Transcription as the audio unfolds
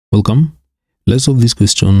Welcome. Let's solve this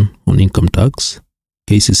question on income tax.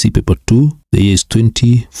 Kcse paper 2. The year is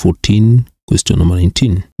 2014. Question number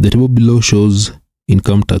 19. The table below shows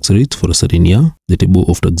income tax rates for a certain year. The table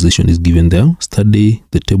of taxation is given there. Study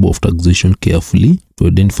the table of taxation carefully to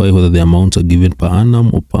identify whether the amounts are given per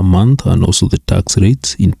annum or per month, and also the tax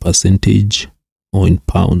rates in percentage or in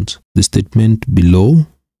pounds. The statement below: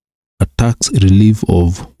 a tax relief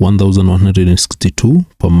of 1,162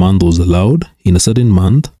 per month was allowed in a certain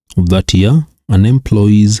month of that year. An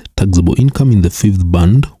employee's taxable income in the fifth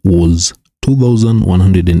band was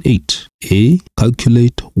 2,108. A.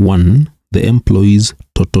 Calculate 1. The employee's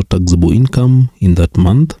total taxable income in that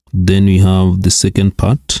month. Then we have the second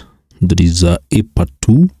part, that is A part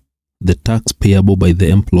 2, the tax payable by the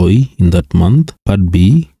employee in that month. Part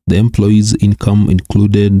B, the employee's income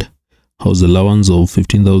included house allowance of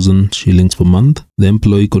 15,000 shillings per month. The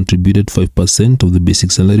employee contributed 5% of the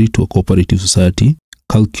basic salary to a cooperative society.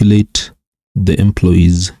 Calculate the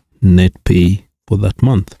employee's net pay for that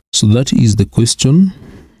month. So that is the question.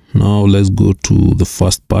 Now let's go to the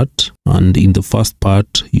first part, and in the first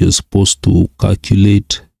part you're supposed to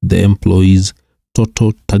calculate the employee's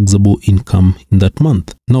total taxable income in that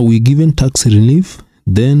month. Now we're given tax relief,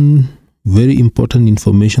 then very important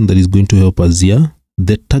information that is going to help us here.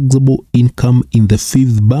 The taxable income in the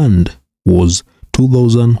fifth band was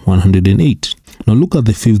 2,108. Now look at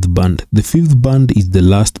the fifth band. The fifth band is the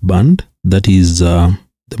last band, that is the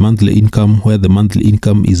monthly income, where the monthly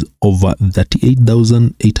income is over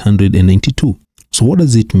 38,892. So what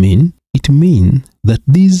does it mean? It means that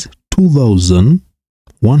this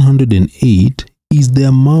 2,108 is the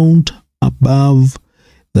amount above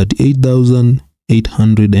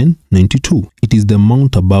 38,892. It is the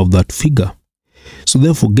amount above that figure. So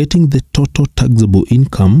therefore, getting the total taxable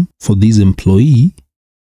income for this employee,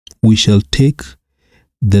 we shall take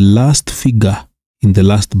the last figure in the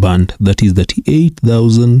last band, that is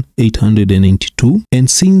 38,892. And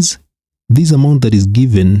since this amount that is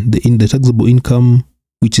given in the taxable income,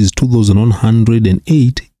 which is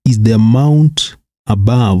 2,108, is the amount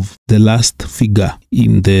above the last figure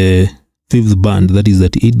in the fifth band, that is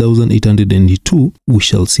 38,882, we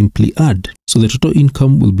shall simply add. So the total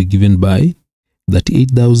income will be given by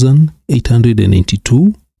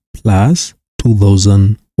 38,882 plus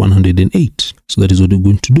 2,108. So that is what we're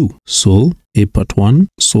going to do. So A part 1,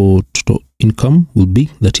 so total income will be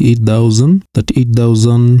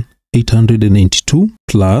 38,882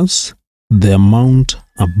 plus the amount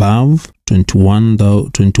above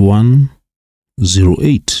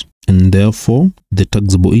 2108, and therefore the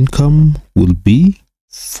taxable income will be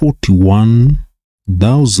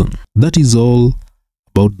 41,000. That is all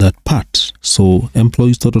about that part. So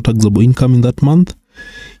employees' total taxable income in that month,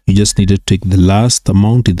 you just need to take the last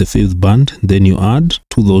amount in the fifth band, then you add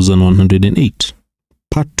 2,108.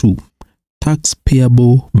 Part 2, tax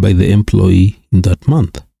payable by the employee in that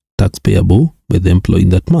month. Tax payable by the employee in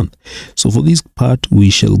that month. So for this part, we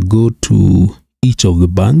shall go to each of the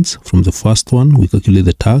bands. From the first one, we calculate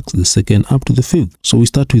the tax, the second up to the fifth. So we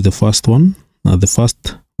start with the first one. Now the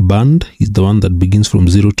first band is the one that begins from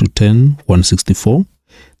 0 to 10, 164.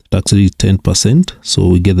 The tax rate is 10%. So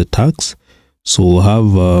we get the tax. So we'll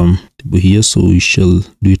have here, so we shall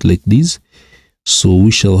do it like this. So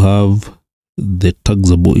we shall have the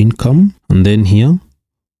taxable income, and then here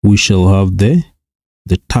we shall have the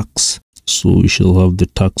tax. So we shall have the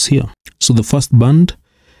tax here. So the first band,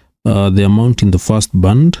 the amount in the first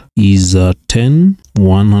band is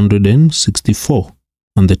 10,164,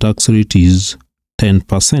 and the tax rate is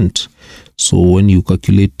 10%. So when you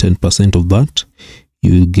calculate 10% of that,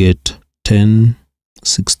 you will get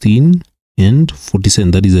 1016 and 40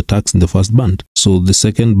 cents. That is the tax in the first band. So the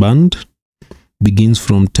second band begins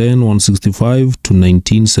from 10,165 to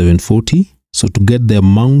 19,740. So to get the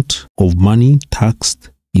amount of money taxed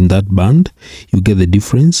in that band, you get the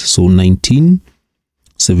difference. So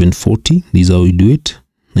 19,740. This is how we do it.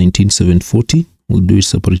 19,740. We'll do it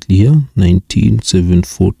separately here.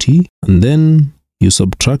 19,740. And then you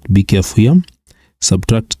subtract. Be careful here.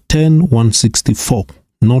 Subtract 10,164.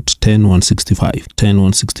 Not 10,165,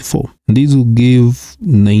 10,164. This will give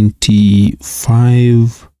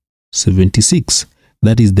 95,76.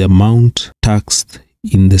 That is the amount taxed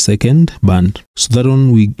in the second band. So that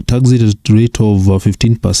one we tax it at a rate of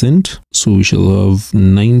 15%. So we shall have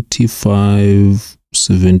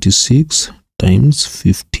 95,76 times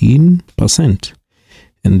 15%.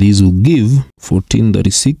 And these will give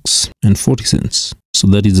 1436 and 40 cents. So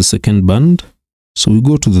that is the second band. So we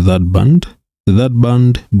go to the third band. The third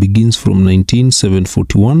band begins from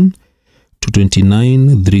 19,741 to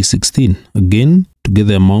 29,316. Again, to get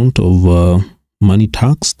the amount of money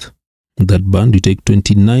taxed that band, you take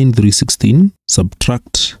 29,316,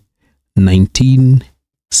 subtract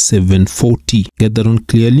 19,740. Get that one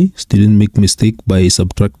clearly. Still didn't make mistake by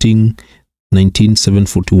subtracting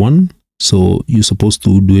 19,741. So you're supposed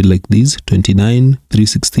to do it like this: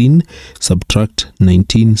 29,316 subtract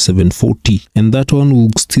 19,740, and that one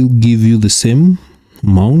will still give you the same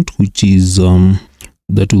amount, which is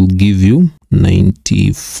that will give you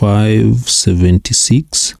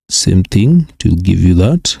 9576. Same thing, it will give you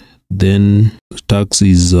that. Then tax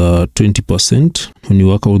is 20%. When you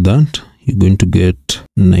work out that, you're going to get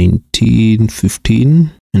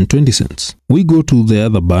 1915 and 20 cents. We go to the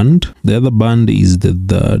other band. The other band is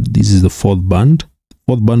this is the fourth band.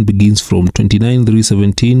 Fourth band begins from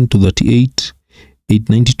 29,317 to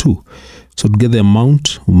 38,892. So to get the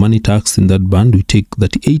amount of money taxed in that band, we take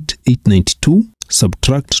 38,892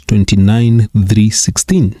 subtract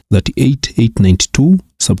 29,316. 38,892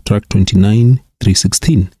 subtract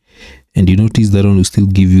 29,316. And you notice that one will still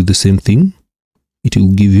give you the same thing. It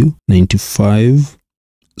will give you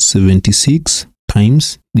 9576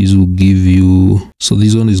 times. This will give you, so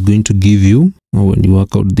this one is going to give you, when you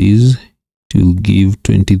work out this, it will give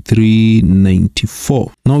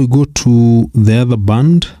 2394. Now we go to the other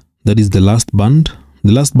band, that is the last band.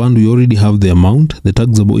 The last band, we already have the amount. The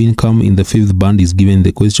taxable income in the fifth band is given in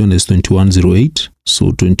the question as 2108.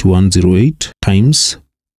 So 2108 times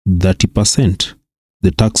 30%.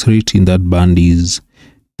 The tax rate in that band is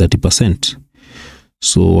 30%.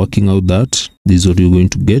 So working out that, this is what you're going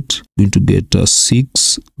to get. You're going to get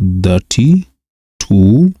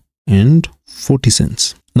 632 and 40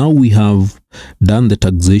 cents. Now we have done the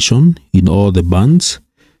taxation in all the bands.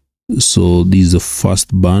 So this is the first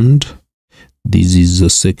band, this is the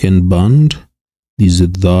second band, this is the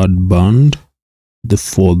third band, the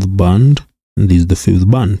fourth band, and this is the fifth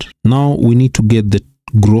band. Now we need to get the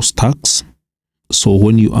gross tax. So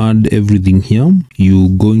when you add everything here, you're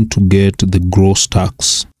going to get the gross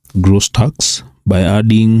tax. Gross tax by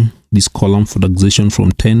adding this column for taxation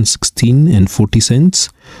from 10, 16, and 40 cents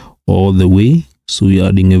all the way. So we're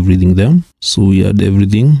adding everything there. So we add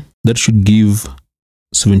everything. That should give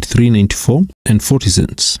 73.94 and 40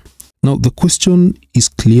 cents. Now the question is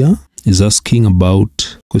clear. Is asking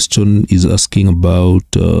about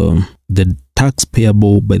the tax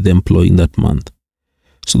payable by the employee in that month.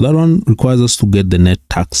 So that one requires us to get the net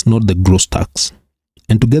tax, not the gross tax.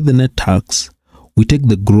 And to get the net tax, we take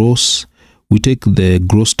the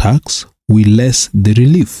gross tax, we less the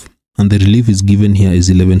relief, and the relief is given here is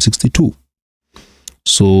 1162.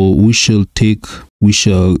 So we shall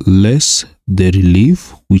less the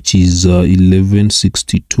relief, which is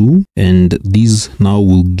 1162, and this now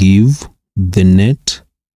will give the net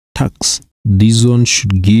tax. This one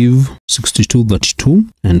should give 62.32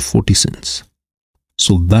 and 40 cents.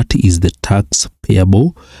 So that is the tax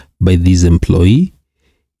payable by this employee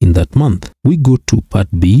in that month. We go to part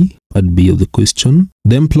B of the question.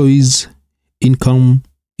 The employee's income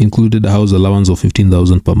included a house allowance of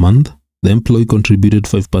 15,000 per month. The employee contributed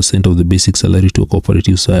 5% of the basic salary to a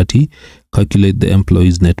cooperative society. Calculate the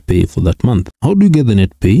employee's net pay for that month. How do you get the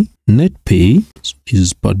net pay? Net pay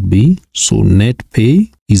is part B. So net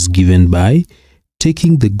pay is given by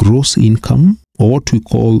taking the gross income, or what we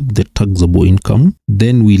call the taxable income,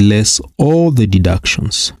 then we less all the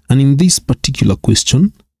deductions. And in this particular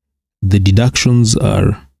question, the deductions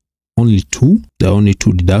are only two. There are only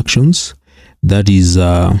two deductions. That is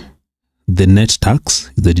the net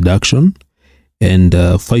tax, the deduction, and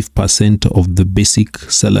 5% of the basic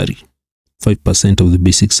salary. 5% of the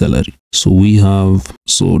basic salary. So we have,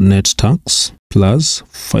 net tax plus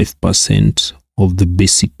 5% of the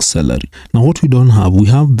basic salary. Now what we don't have, we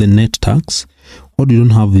have the net tax. What we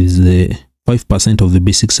don't have is the 5% of the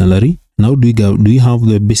basic salary. Now do we have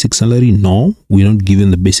the basic salary? No, we're not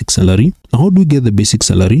given the basic salary. Now how do we get the basic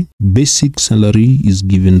salary? Basic salary is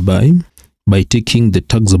given by taking the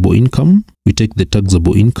taxable income. We take the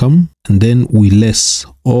taxable income and then we less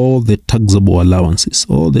all the taxable allowances,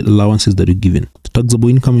 all the allowances that are given. The taxable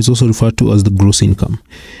income is also referred to as the gross income.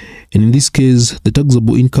 And in this case, the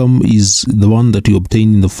taxable income is the one that you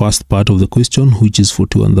obtain in the first part of the question, which is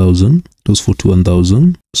 41,000. It was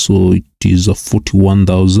 41,000. So it is a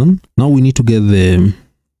 41,000. Now we need to get the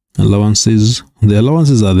allowances. The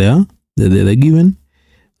allowances are there. They're given.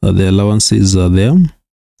 The allowances are there.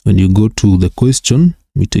 When you go to the question,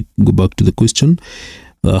 go back to the question.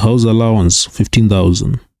 House allowance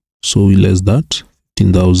 15,000. So we less that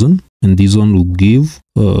 15,000, and this one will give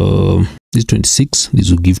this 26. This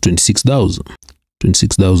will give 26,000.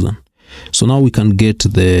 26,000. So now we can get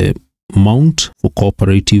the amount for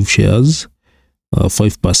cooperative shares.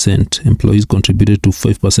 5%. Employees contributed to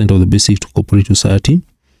 5% of the basic to cooperative society.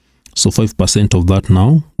 So 5% of that,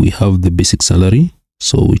 now we have the basic salary.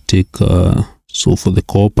 So we take, so for the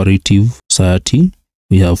cooperative society,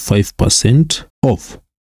 we have 5% of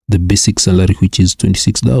the basic salary, which is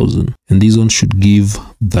 26,000. And this one should give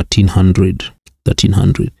 1,300.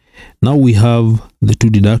 Now we have the two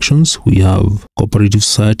deductions. We have cooperative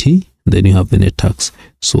society, then you have the net tax.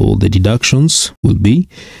 So the deductions will be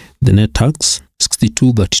the net tax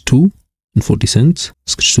 62.32 and 40 cents,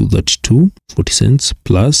 62.32 40 cents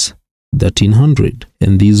plus 1,300,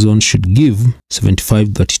 and this one should give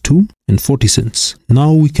 75.32 and 40 cents.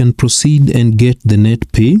 Now we can proceed and get the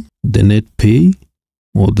net pay. The net pay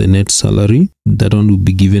or the net salary, that one will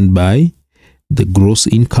be given by the gross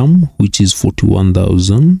income, which is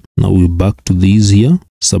 41,000. Now we're back to these here,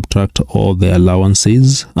 subtract all the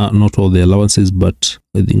allowances, not all the allowances, but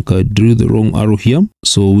I think I drew the wrong arrow here.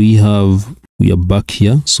 So we are back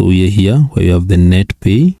here. So we are here where you have the net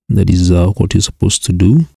pay. That is what you're supposed to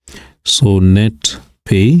do. So net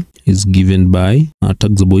pay is given by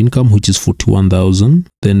taxable income, which is 41,000,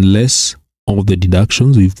 then less all the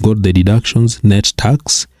deductions. We've got the deductions, net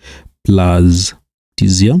tax plus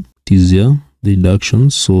the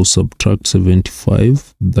deductions. So subtract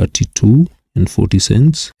 75, 32 and 40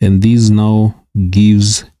 cents, and this now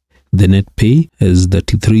gives the net pay as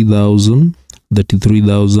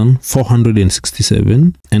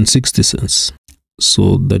 33,467 and 60 cents.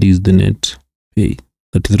 So that is the net pay,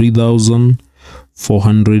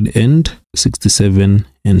 33,467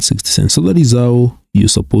 and 60 cents. So that is how you're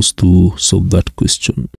supposed to solve that question.